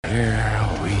Here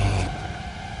we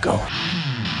go.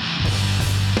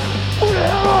 Who the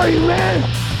hell are you, man?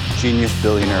 Genius,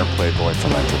 billionaire, playboy,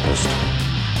 philanthropist.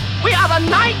 We are the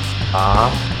knights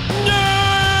Ah.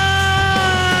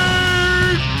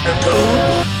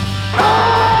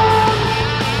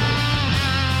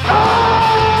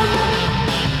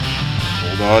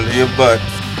 Hold on to your butts.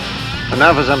 And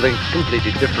now for something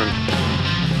completely different.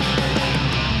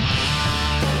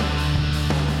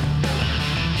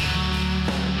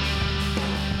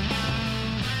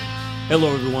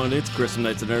 Hello everyone, it's Chris from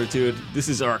Knights of Nerditude. This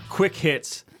is our Quick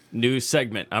Hits news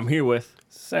segment. I'm here with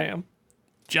Sam,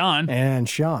 John, and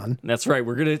Sean. That's right,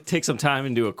 we're going to take some time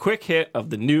and do a quick hit of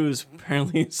the news.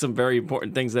 Apparently some very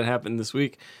important things that happened this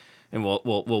week, and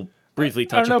we'll briefly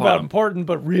touch upon I don't know about them. important,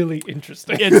 but really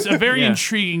interesting. it's a very Yeah.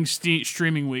 intriguing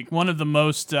streaming week. One of the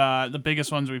most, the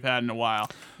biggest ones we've had in a while.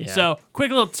 Yeah. So, quick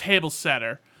little table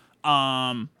setter.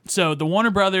 So the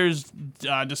Warner Brothers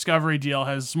Discovery deal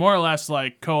has more or less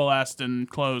like coalesced and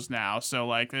closed now. So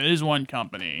like it is one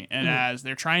company, and as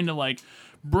they're trying to like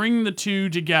bring the two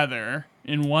together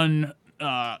in one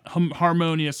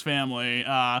harmonious family.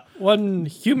 One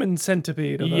human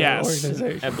centipede of Yes. an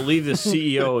organization. I believe the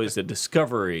CEO is a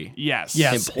Discovery Yes.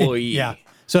 employee. Yeah.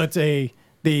 So it's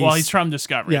Well, he's from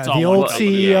Discovery. yeah, It's all the one old company.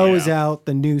 CEO Yeah, is yeah. out,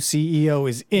 the new CEO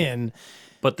is in.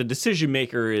 But the decision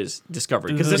maker is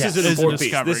Discovery, because this Yes. is an Is a important piece.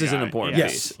 Discovery This is an guy. important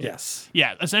Yes. piece. Yes.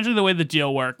 Yeah, essentially the way the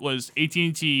deal worked was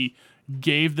AT&T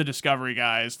gave the Discovery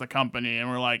guys the company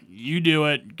and we're like, you do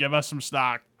it, give us some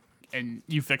stock, and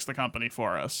you fix the company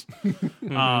for us.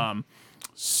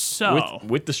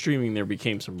 With the streaming, there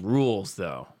became some rules,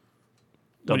 though.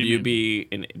 What do you WB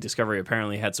and Discovery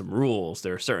apparently had some rules.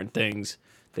 There are certain things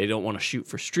they don't want to shoot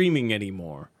for streaming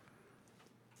anymore.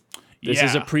 This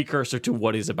is a Yeah. precursor to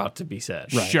what is about to be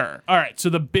said. Sure. All right. So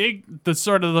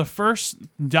the first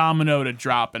domino to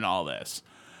drop in all this,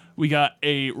 we got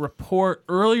a report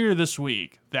earlier this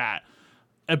week that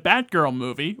a Batgirl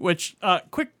movie, which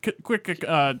quick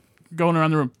going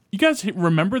around the room. You guys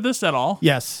remember this at all?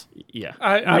 Yes. Yeah.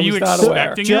 I Were you was not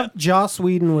aware. expecting it? Joss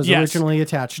Whedon was Yes. originally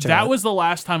attached to That it. was the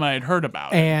last time I had heard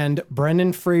about it. And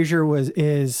Brendan Fraser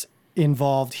is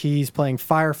involved. He's playing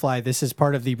Firefly. This is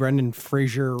part of the Brendan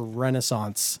Fraser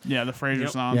Renaissance. Yeah, the Fraser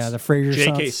songs. Yeah, the Fraser J.K.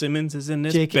 songs. Simmons is in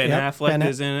this. J.K. Ben yep, Affleck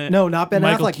is in it. No, not Ben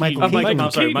Michael Affleck. Michael Keaton. Keaton.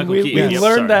 I'm sorry, Keaton, Michael we Keaton. Yep,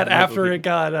 learned sorry, that Michael after Keaton. it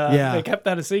got, Yeah. they kept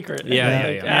that a secret. Yeah, And yeah,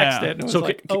 they yeah. axed Yeah. it and it was So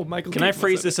like, Michael can I Keaton was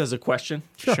phrase in this as a question?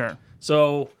 Sure.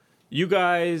 So you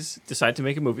guys decide to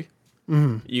make a movie.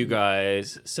 Mm-hmm. You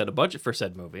guys set a budget for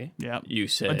said movie. Yeah. You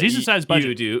said A decent sized budget.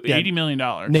 You do $80 million.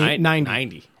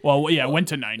 90. Well, yeah, it went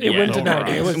to 90. It went to overall.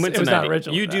 90. It was went to not 90.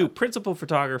 original You for do that. principal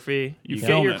photography. You get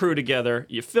film your it. crew together.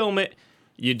 You film it.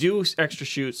 You do extra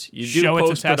shoots. You do Show it to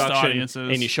post test production, audiences.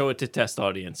 and you show it to test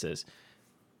audiences.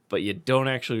 But you don't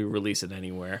actually release it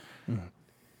anywhere.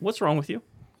 What's wrong with you?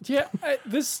 Yeah,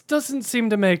 this doesn't seem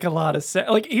to make a lot of sense.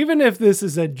 Like, even if this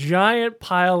is a giant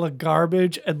pile of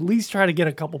garbage, at least try to get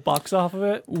a couple bucks off of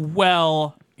it.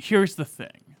 Well, here's the thing.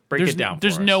 Break there's, it down for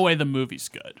There's us. no way the movie's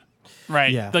good.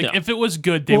 Right? Yeah. Like, No. if it was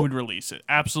good, they would release it.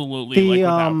 Absolutely, like,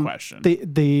 without question.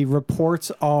 The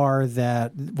reports are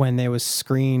that when they was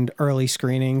screened, early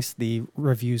screenings, the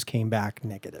reviews came back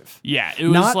negative. yeah, it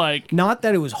was like... not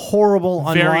that it was horrible,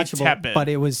 Very unwatchable, tepid. but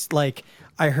it was like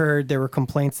I heard there were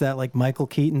complaints that like Michael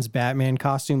Keaton's Batman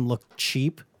costume looked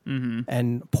cheap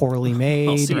and poorly made.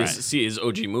 I'll see his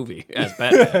OG movie as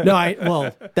Batman.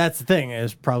 Well, that's the thing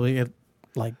is probably it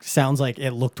like sounds like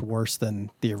it looked worse than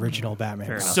the original Batman.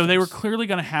 costume. So they were clearly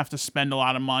going to have to spend a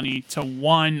lot of money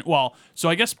to so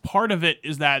I guess part of it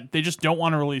is that they just don't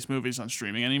want to release movies on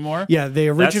streaming anymore. Yeah, the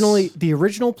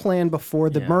original plan before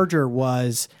the merger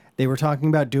was they were talking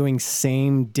about doing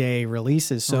same day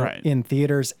releases, so Right. in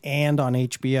theaters and on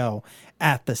HBO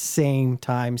at the same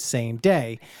time, same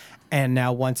day. And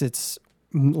now once it's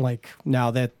like now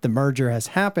that the merger has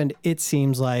happened, it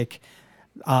seems like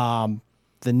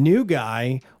the new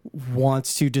guy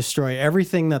wants to destroy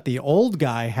everything that the old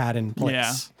guy had in place.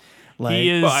 Yeah. Like, He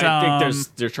is, Well, I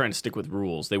think they're trying to stick with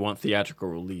rules. They want theatrical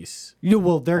release.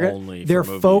 they're only for they're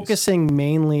movies. focusing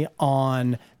mainly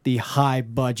on the high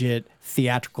budget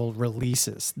theatrical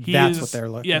releases. That's what they're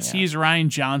looking Yes, at. he's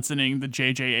Ryan Johnsoning the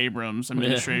J.J. Abrams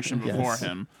administration before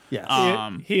him. Yes.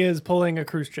 He is pulling a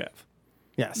Khrushchev.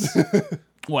 Yes.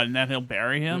 What, and then he'll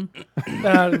bury him?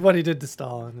 What he did to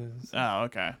Stalin is... Oh,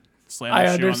 okay. Slam I the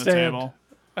shoe on the understand. table.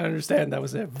 I understand that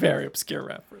was a very obscure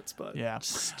reference, but Yeah.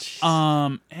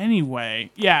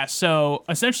 Anyway, yeah. So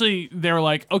essentially, they were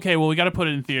like, okay, well, we got to put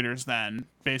it in theaters then,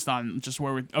 based on just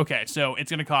where we. Okay, so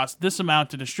it's gonna cost this amount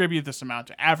to distribute, this amount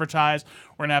to advertise.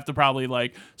 We're gonna have to probably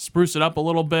like spruce it up a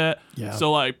little bit. Yeah.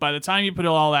 So like, by the time you put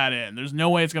all that in, there's no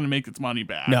way it's gonna make its money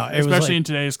back. No, it was especially like- in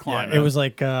today's climate. It was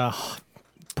like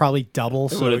probably double.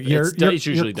 So would've- you're it's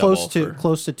usually close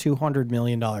double to $200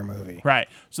 million movie. Right.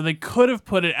 So they could have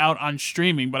put it out on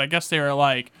streaming, but I guess they were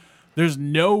like, there's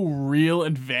no real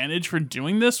advantage for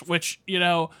doing this, which, you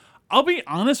know, I'll be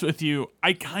honest with you,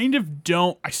 I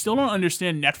still don't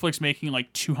understand Netflix making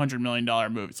like $200 million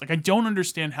movies. Like, I don't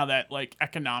understand how that like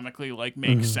economically like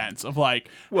makes sense of like,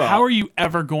 how are you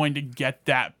ever going to get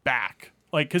that back?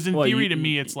 Like, because in theory to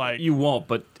me, it's like, you won't.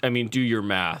 But I mean, do your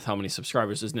math. How many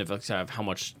subscribers does Netflix have? How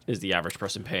much is the average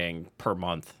person paying per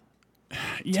month?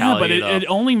 yeah, tally but it up. it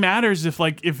only matters if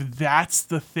that's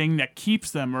the thing that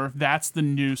keeps them, or if that's the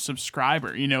new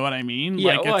subscriber. You know what I mean?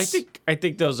 Yeah, like, well, it's- I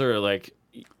think those are like,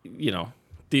 you know,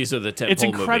 these are the 10 it's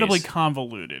incredibly movies.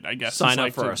 convoluted, I guess. Sign is up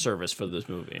like for to- a service for this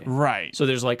movie. Right. So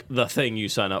there's like the thing you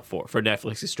sign up for. For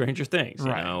Netflix is Stranger Things,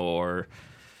 you Right. know, or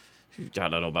I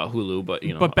don't know about Hulu, but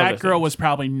you know. But other Batgirl things. was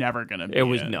probably never going to be It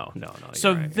was no.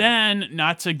 So you're right. then,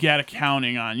 not to get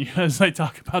accounting on you, as I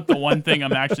talk about the one thing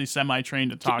I'm actually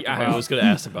semi-trained to talk Yeah, about. I was going to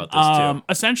ask about this too.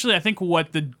 Essentially, I think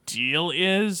what the deal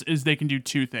is they can do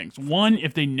two things. One,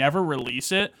 if they never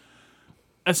release it,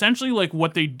 essentially like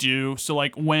what they do, so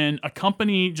like when a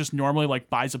company just normally like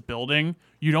buys a building,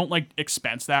 you don't like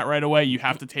expense that right away. You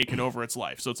have to take it over its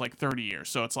life. So it's like 30 years.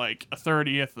 So it's like a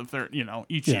 30th of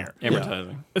each year.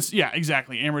 Advertising. Yeah,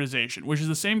 exactly. Amortization, which is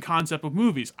the same concept with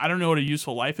movies. I don't know what a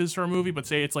useful life is for a movie, but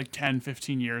say it's like 10,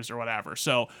 15 years or whatever.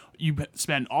 So you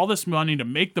spend all this money to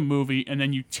make the movie, and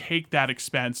then you take that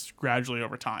expense gradually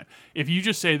over time. If you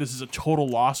just say this is a total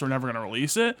loss, we're never going to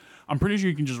release it, I'm pretty sure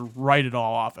you can just write it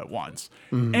all off at once.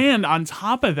 And on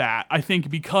top of that, I think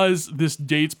because this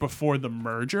dates before the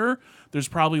merger, there's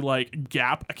probably like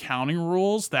GAAP accounting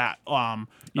rules that when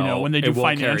they it do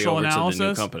won't carry financial over to the new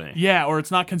analysis, company. yeah, or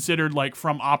it's not considered like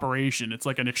from operation. It's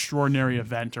like an extraordinary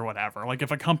event or whatever. Like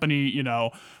if a company,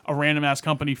 a random ass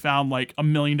company found like $1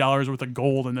 million worth of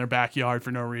gold in their backyard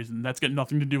for no reason, that's got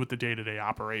nothing to do with the day-to-day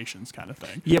operations kind of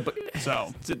thing. Yeah, but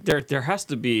So there has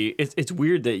to be. It's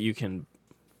weird that you can.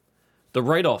 The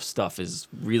write-off stuff is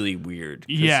really weird.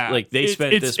 'cause, yeah, like they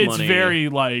spent this money. It's very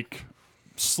like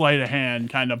sleight of hand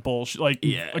kind of bullshit, like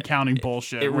Yeah, accounting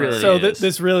bullshit. it where- really so is.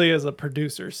 this really is a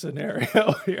producer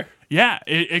scenario here. Yeah,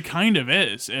 it kind of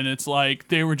is. And it's like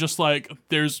they were just like,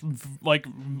 there's like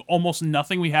almost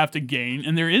nothing we have to gain.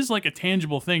 And there is like a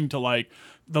tangible thing to like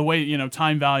the way,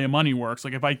 time value of money works.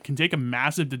 Like if I can take a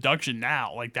massive deduction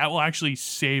now, like that will actually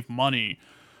save money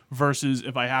versus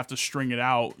if I have to string it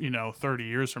out, 30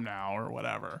 years from now or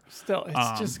whatever. Still,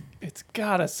 it's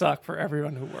gotta suck for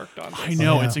everyone who worked on this. I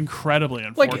know, Yeah. it's incredibly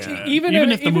Like, unfortunate. even if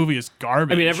if- the movie is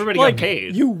garbage. I mean, everybody Like, got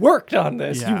paid. you worked on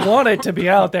this. Yeah. You want it to be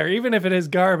out there, even if it is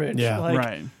garbage. Yeah. Like,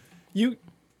 right. You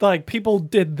people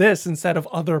did this instead of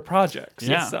other projects.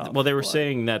 Yeah. So, well, they were like,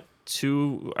 saying that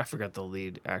I forgot the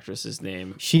lead actress's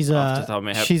name. She's off the top of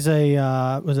my head. she's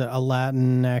a was it a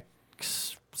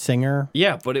Latinx singer?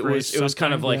 Yeah, but it Grace was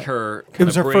kind of something. like her. It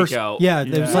was her first. breakout. Yeah, it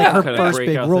was Yeah. like her Kinda first big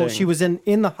breakout role. thing. She was in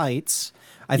The Heights.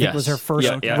 I think was her Yes. first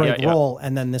Yeah, great yeah. role,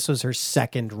 and then this was her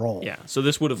second role. Yeah, so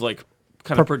this would have like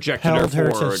kind of projected her Propelled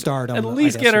her forward. to stardom. At I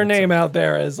least guess get her you would say. name out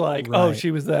there as like, oh, Right.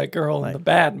 she was that girl in the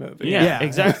bad movie. Yeah, Yeah.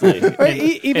 exactly.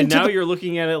 even and to now the- you're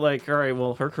looking at it like, all right,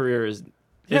 well, her career is.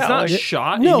 It's Yeah, not like-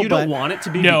 shot, No, and you don't but- want it to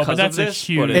be No, because but that's of a this.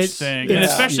 huge but it's, thing, yeah. and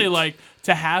especially Huge. like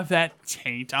to have that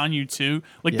taint on you too.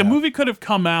 Like the Yeah. movie could have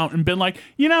come out and been like,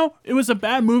 it was a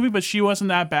bad movie, but she wasn't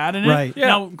that bad in it. Right. Yeah.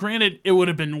 Now, granted, it would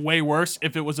have been way worse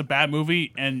if it was a bad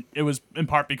movie and it was in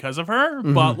part because of her.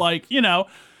 Mm-hmm. But like,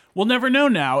 we'll never know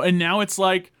now. And now it's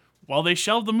like, well, they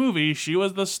shelved the movie. She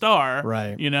was the star.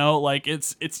 Right. Like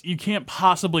it's you can't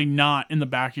possibly not in the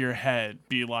back of your head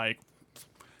be like,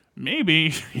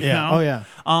 maybe. you Yeah. know? Oh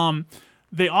yeah.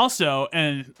 They also,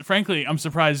 and frankly, I'm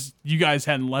surprised you guys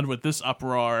hadn't led with this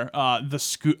uproar. A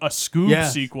Scoob Yeah.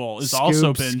 sequel has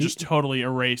also Scoob, been just totally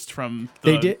erased from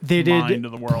They the did mind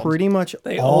of the world. pretty much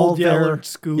They all old yelled their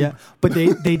Scoob. Yeah, but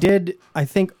they did. I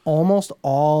think almost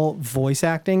all voice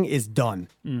acting is done.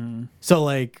 Mm-hmm. So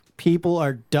like people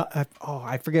are done. Oh,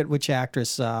 I forget which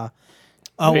actress.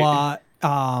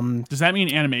 Does that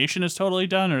mean animation is totally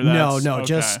done, or No,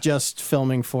 that's, okay. just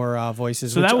filming for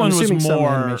voices. so which that I'm one was assuming some more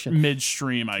animation.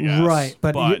 midstream, I guess. Right,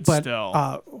 but still,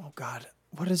 oh god,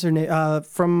 what is her name?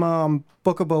 From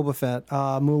Book of Boba Fett,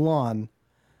 Mulan.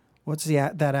 What's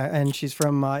and she's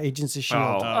from Agents of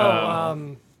Shield.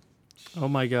 Oh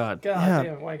my God. God Yeah.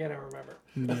 damn, why can't I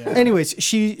remember? Anyways,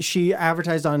 she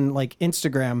advertised on like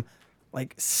Instagram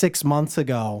like 6 months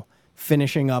ago,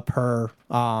 finishing up her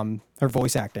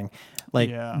voice acting.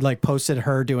 Like posted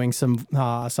her doing some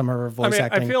of her voice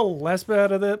acting. I feel less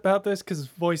bad about this because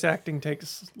voice acting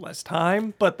takes less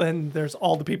time, but then there's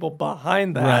all the people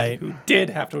behind that Right. who did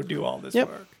have to do all this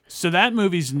work. So that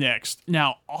movie's next.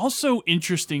 Now, also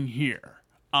interesting here.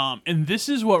 And this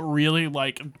is what really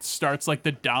like starts like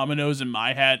the dominoes in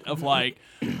my head of like,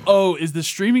 oh, is the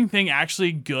streaming thing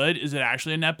actually good? Is it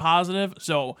actually a net positive?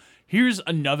 So here's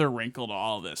another wrinkle to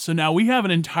all of this. So now we have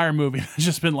an entire movie that's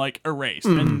just been like erased,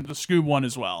 and the Scoob one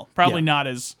as well. Probably not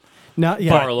as Not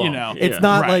yeah. But, Far along. you know, It's Yeah.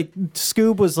 not Right. like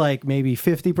Scoob was like maybe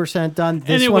 50% done. And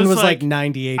This it one was was like like-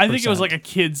 98%. I think it was like a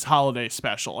kids' holiday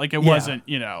special. Like it wasn't,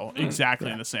 you know, exactly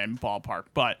in the same ballpark.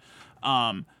 But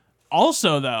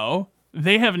also though,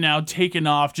 they have now taken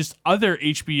off just other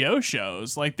HBO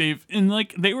shows. Like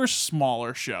they were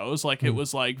smaller shows. Like it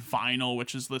was like Vinyl,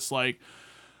 which is this like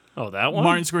Oh, that one?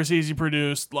 Martin Scorsese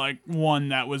produced like one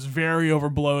that was very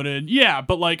overbloated. Yeah,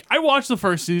 but like I watched the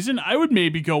first season. I would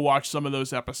maybe go watch some of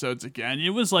those episodes again.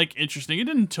 It was like interesting. It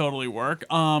didn't totally work.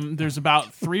 There's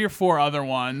about 3 or 4 other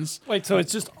ones. Wait, so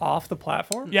it's just off the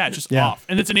platform? Yeah, just Yeah. off.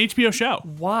 And it's an HBO show.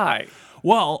 Why?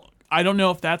 Well, I don't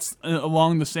know if that's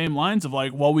along the same lines of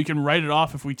like, well, we can write it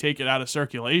off if we take it out of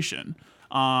circulation.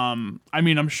 I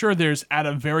mean, I'm sure there's at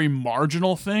a very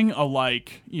marginal thing of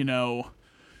like, you know,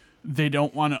 they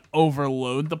don't want to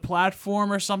overload the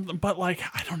platform or something, but like,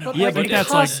 I don't know. But, I like, think it that's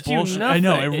like costs you bullshit. I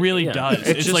know, nothing. it really Yeah. does. It's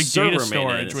It's just like data server storage,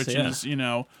 maintenance, which yeah. is, you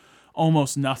know,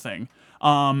 almost nothing.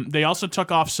 They also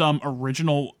took off some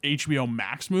original HBO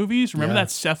Max movies. Remember Yeah. that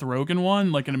Seth Rogen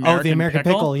one, like an American American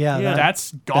Pickle, yeah,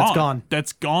 that's gone. that's gone.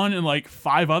 That's gone, and like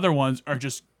 5 other ones are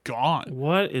just gone.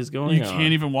 What is going You on?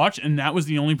 can't even watch, and that was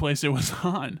the only place it was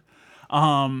on.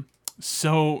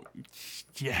 So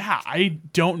yeah, I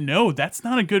don't know. That's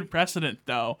not a good precedent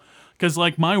though. Because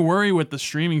like my worry with the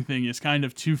streaming thing is kind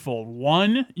of twofold.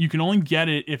 One, you can only get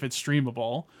it if it's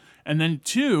streamable. And then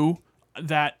 2,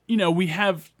 that, you know, we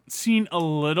have seen a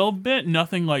little bit,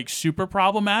 nothing like super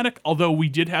problematic. Although we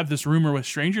did have this rumor with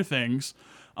Stranger Things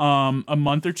a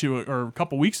month or 2 or a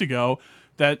couple weeks ago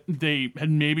that they had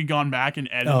maybe gone back and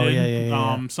edited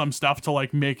yeah. some stuff to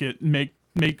like make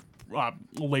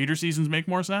later seasons make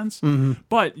more sense. Mm-hmm.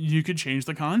 But you could change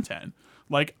the content.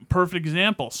 Like perfect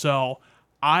example. So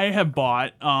I have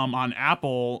bought on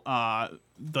Apple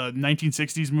the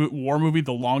 1960s war movie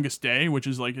The Longest Day, which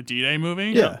is like a D-Day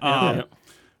movie. Yeah.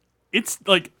 It's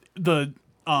like the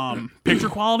picture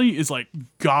quality is like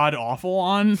god awful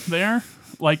on there.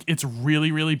 Like it's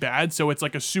really, really bad. So it's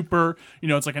like a super, you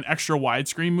know, it's like an extra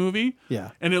widescreen movie.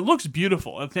 Yeah. And it looks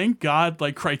beautiful. And thank God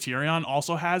like Criterion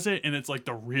also has it, and it's like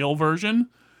the real version.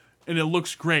 And it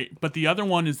looks great. But the other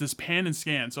one is this pan and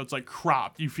scan. So it's like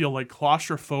cropped. You feel like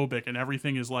claustrophobic and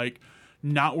everything is like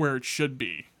not where it should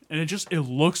be. And it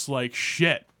looks like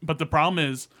shit. But the problem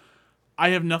is I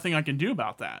have nothing I can do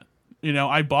about that. You know,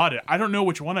 I bought it. I don't know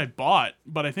which one I bought,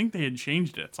 but I think they had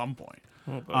changed it at some point.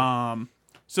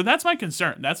 So that's my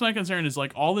concern. That's my concern is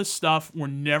like all this stuff we're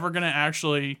never going to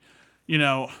actually, you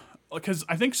know, because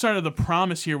I think sort of the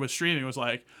promise here with streaming was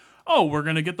like, oh, we're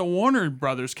going to get the Warner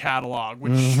Brothers catalog,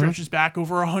 which stretches back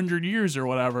over 100 years or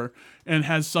whatever, and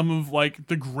has some of like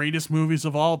the greatest movies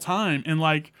of all time. And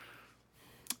like,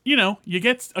 you know, you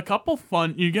get a couple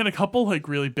like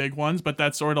really big ones, but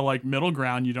that's sort of like middle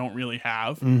ground you don't really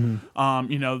have. You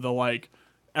know, the like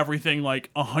everything like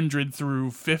 100 through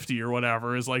 50 or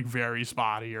whatever is like very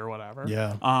spotty or whatever.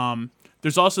 Yeah.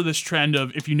 There's also this trend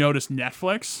of, if you notice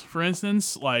Netflix, for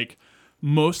instance, like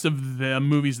most of the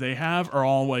movies they have are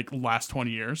all like last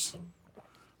 20 years.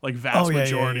 Like vast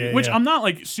majority, which I'm not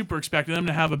like super expecting them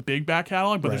to have a big back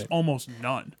catalog, but there's almost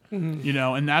none, you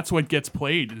know, and that's what gets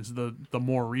played is the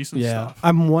more recent stuff.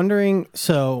 I'm wondering,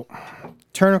 so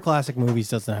Turner Classic Movies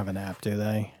doesn't have an app, do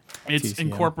they? It's TCM.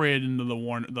 incorporated into the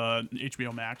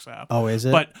HBO Max app. Oh, is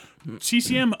it? But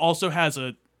TCM also has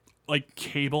a like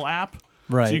cable app,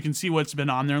 Right. so you can see what's been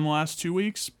on there in the last 2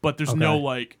 weeks, but there's no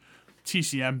like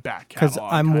TCM back Because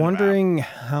catalog. I'm kind of app. wondering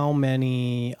how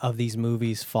many of these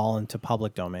movies fall into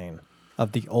public domain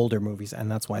of the older movies, and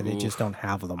that's why they just don't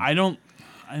have them. I don't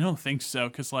think so,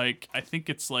 because like I think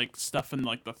it's like stuff in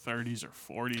like the 30s or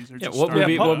 40s or just what started-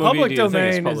 movie- what movie public do you think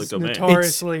is domain public is domain?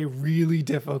 notoriously really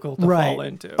difficult to fall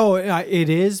into. Oh, it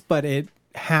is, but it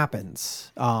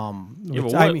happens. Yeah,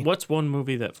 which, but I mean, what's one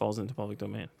movie that falls into public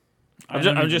domain? I'm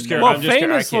don't just even curious. know. Well, I'm just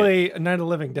curious. I can't- famously, Night of the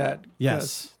Living Dead.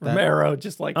 Yes, 'cause Romero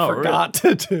just like Oh, forgot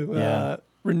to Yeah.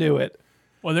 renew it.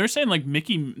 Well, they're saying like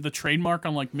Mickey, the trademark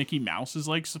on like Mickey Mouse is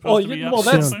like supposed to be up.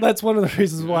 That's one of the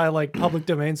reasons why like public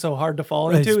domain's so hard to fall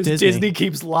into. It's Is Disney. Disney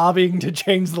keeps lobbying to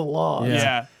change the law.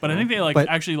 Yeah, but I think they But-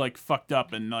 actually like fucked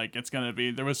up and like it's gonna be.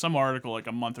 There was some article like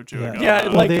a month or two ago. Yeah,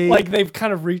 Well, like they've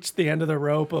kind of reached the end of the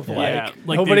rope of Yeah, like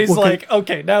like nobody's they- like,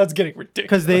 okay, now it's getting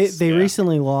ridiculous. Because they Yeah.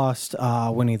 recently lost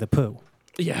Winnie the Pooh.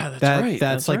 Yeah, that's That right.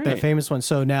 that's like the famous one.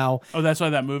 So now, Oh, that's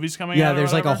why that movie's coming out. yeah, or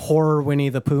there's like a whatever? horror Winnie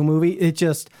the Pooh movie. It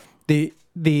just They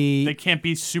they can't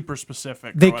be super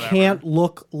specific. they or whatever. can't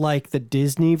look like the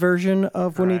Disney version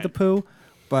of Winnie the Right. Pooh,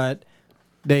 but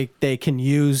they can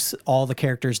use all the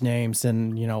characters' names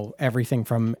and everything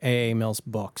from A.A. Mills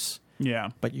books. Yeah.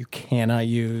 But you cannot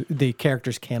use the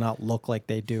characters cannot look like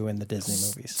they do in the Disney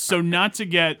movies.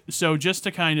 So just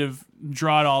to kind of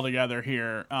draw it all together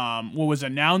here, what was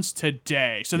announced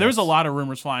today. So there was a lot of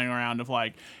rumors flying around of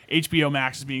like HBO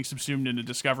Max is being subsumed into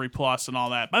Discovery Plus and all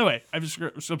that. By the way, I've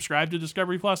subscribed to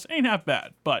Discovery Plus. Ain't half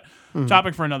bad, but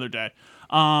topic for another day.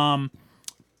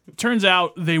 Turns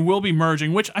out they will be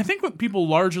merging, which I think what people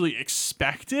largely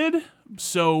expected.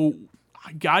 So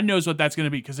God knows what that's going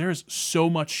to be because there's so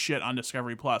much shit on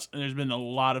Discovery Plus, and there's been a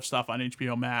lot of stuff on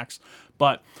HBO Max.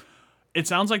 But it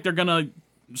sounds like they're going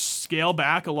to scale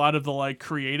back a lot of the like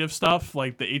creative stuff,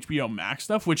 like the HBO Max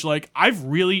stuff, which like I've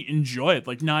really enjoyed.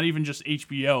 Like not even just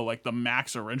HBO, like the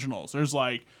Max originals. There's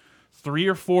like 3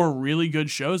 or 4 really good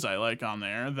shows I like on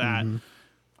there that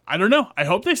I don't know. I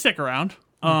hope they stick around.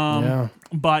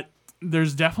 But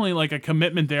there's definitely like a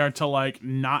commitment there to like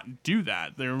not do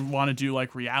that. They want to do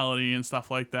like reality and stuff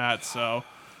like that. So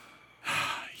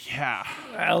yeah,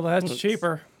 well, that's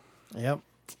cheaper. Yep.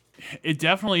 it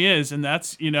definitely is. And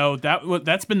that's,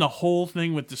 that's been the whole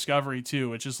thing with Discovery too,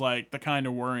 which is like the kind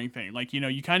of worrying thing. Like,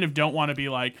 you kind of don't want to be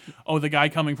like, oh, the guy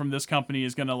coming from this company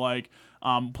is going to like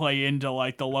play into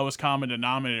like the lowest common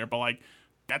denominator. But like,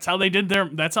 that's how they get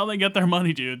their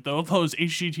money, dude. Those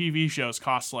HGTV shows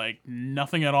cost like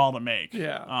nothing at all to make.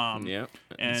 Yeah. Yeah,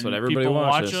 And that's what everybody people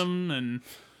watches. watch them, and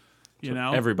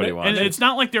everybody and watches. it's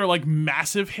not like they're like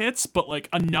massive hits, but like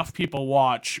enough people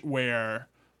watch where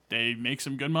they make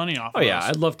some good money off. Oh of yeah, us.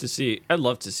 I'd love to see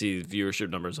viewership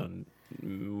numbers on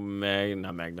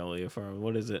not Magnolia Farm.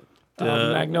 What is it?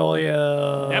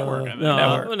 Magnolia Network. I think.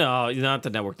 No, not the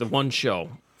network. The one show.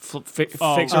 Fixer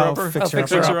Fixer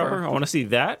Upper. Upper. I want to see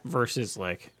that versus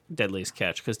like Deadliest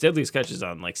Catch, because Deadliest Catch is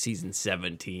on like season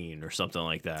 17 or something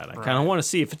like that. I kind of want to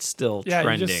see if it's still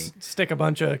trending. You just stick a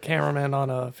bunch of cameramen on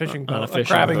a fishing boat, On a a fishing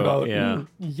crabbing boat, boat.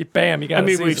 yeah. Bam, you got. I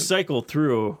mean, we've season. cycled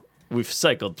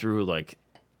through like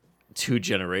 2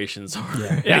 generations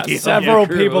already. Yeah, on several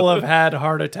the crew. people have had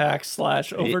heart attacks /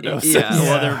 overdoses. Yeah,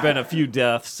 well, there have been a few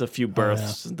deaths, a few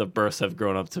births. The births have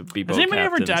grown up to be boat Has anybody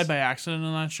ever captains. died by accident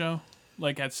on that show?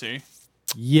 Like at sea?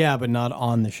 Yeah, but not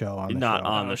on the show. Not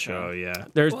on the show, yeah.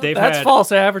 They've That's had,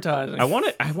 false advertising. I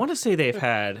want to say they've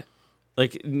had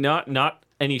like not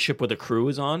any ship with a crew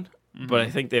is on, but I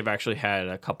think they've actually had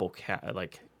a couple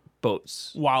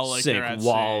boats While, like, sink they're at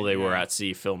while sea, they were yeah. at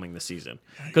sea filming the season,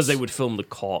 because they would film the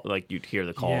call, like you'd hear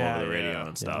the call Yeah, over the radio yeah.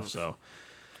 and stuff. So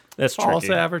that's false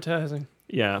tricky. advertising.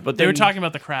 Yeah, but They were then- talking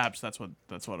about the crabs. That's what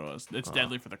it was. It's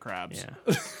deadly for the crabs.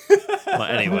 Yeah. Well,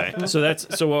 anyway,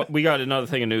 so we got another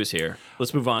thing of news here.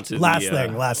 Let's move on to Last the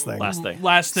thing.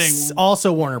 Last thing.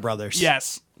 Also Warner Brothers.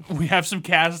 Yes, we have some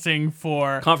casting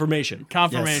for confirmation.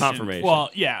 confirmation. Confirmation. Well,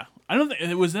 yeah. I don't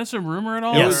think was this a rumor at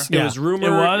all? Yes. or- It was rumored,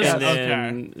 It was? and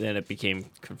Okay. then it became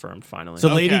confirmed finally.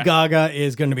 So Lady Okay. Gaga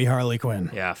is going to be Harley Quinn.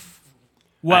 yeah,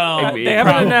 Well, They They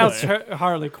haven't probably. announced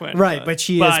Harley Quinn. Right, but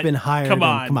she has But been hired. come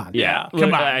and- on. yeah. Come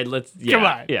Look, on. let's. Yeah, Come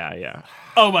on. Yeah.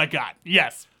 Oh my god.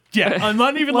 Yes. Yeah. I'm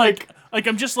not even like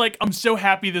I'm just like I'm so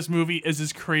happy this movie is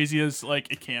as crazy as like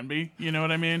it can be. You know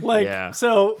what I mean? Like, Yeah.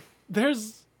 so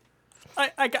there's.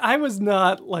 I was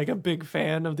not like a big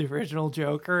fan of the original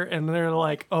Joker, and they're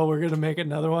like, "Oh, we're gonna make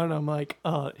another one." I'm like,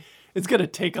 it's gonna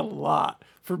take a lot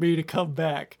for me to come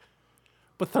back.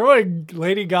 But throwing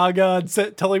Lady Gaga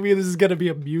and telling me this is gonna be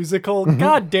a musical,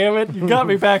 god damn it, you got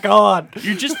me back on.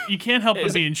 You can't help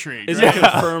but be intrigued. Is right? it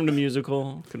confirmed a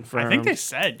musical? Confirmed. I think they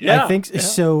said Yeah. I think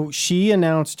so. She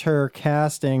announced her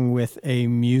casting with a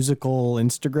musical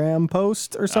Instagram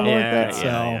post or something like that. So,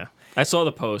 yeah. I saw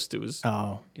the post. It was,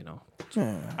 oh,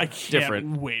 I can't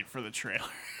different. wait for the trailer.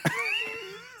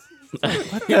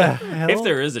 if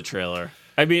there is a trailer.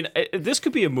 I mean, this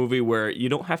could be a movie where you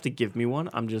don't have to give me one.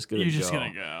 I'm just gonna You're go. just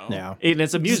gonna go. yeah. And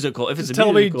it's a musical. If it's a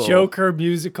Tell musical, me Joker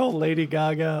musical, Lady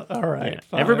Gaga. All right, yeah.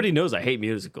 fine. Everybody knows I hate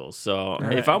musicals, so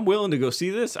if I'm willing to go see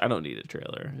this, I don't need a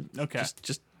trailer. Okay.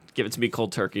 Just give it to me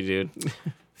cold turkey, dude.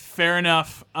 Fair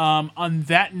enough. On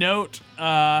that note,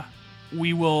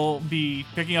 we will be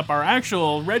picking up our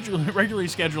actual regularly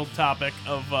scheduled topic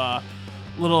of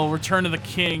little Return of the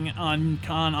King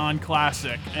on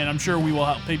Classic, and I'm sure we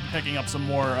will be picking up some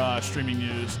more streaming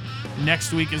news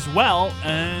next week as well.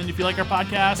 And if you like our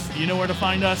podcast, you know where to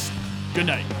find us. Good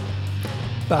night.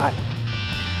 Bye.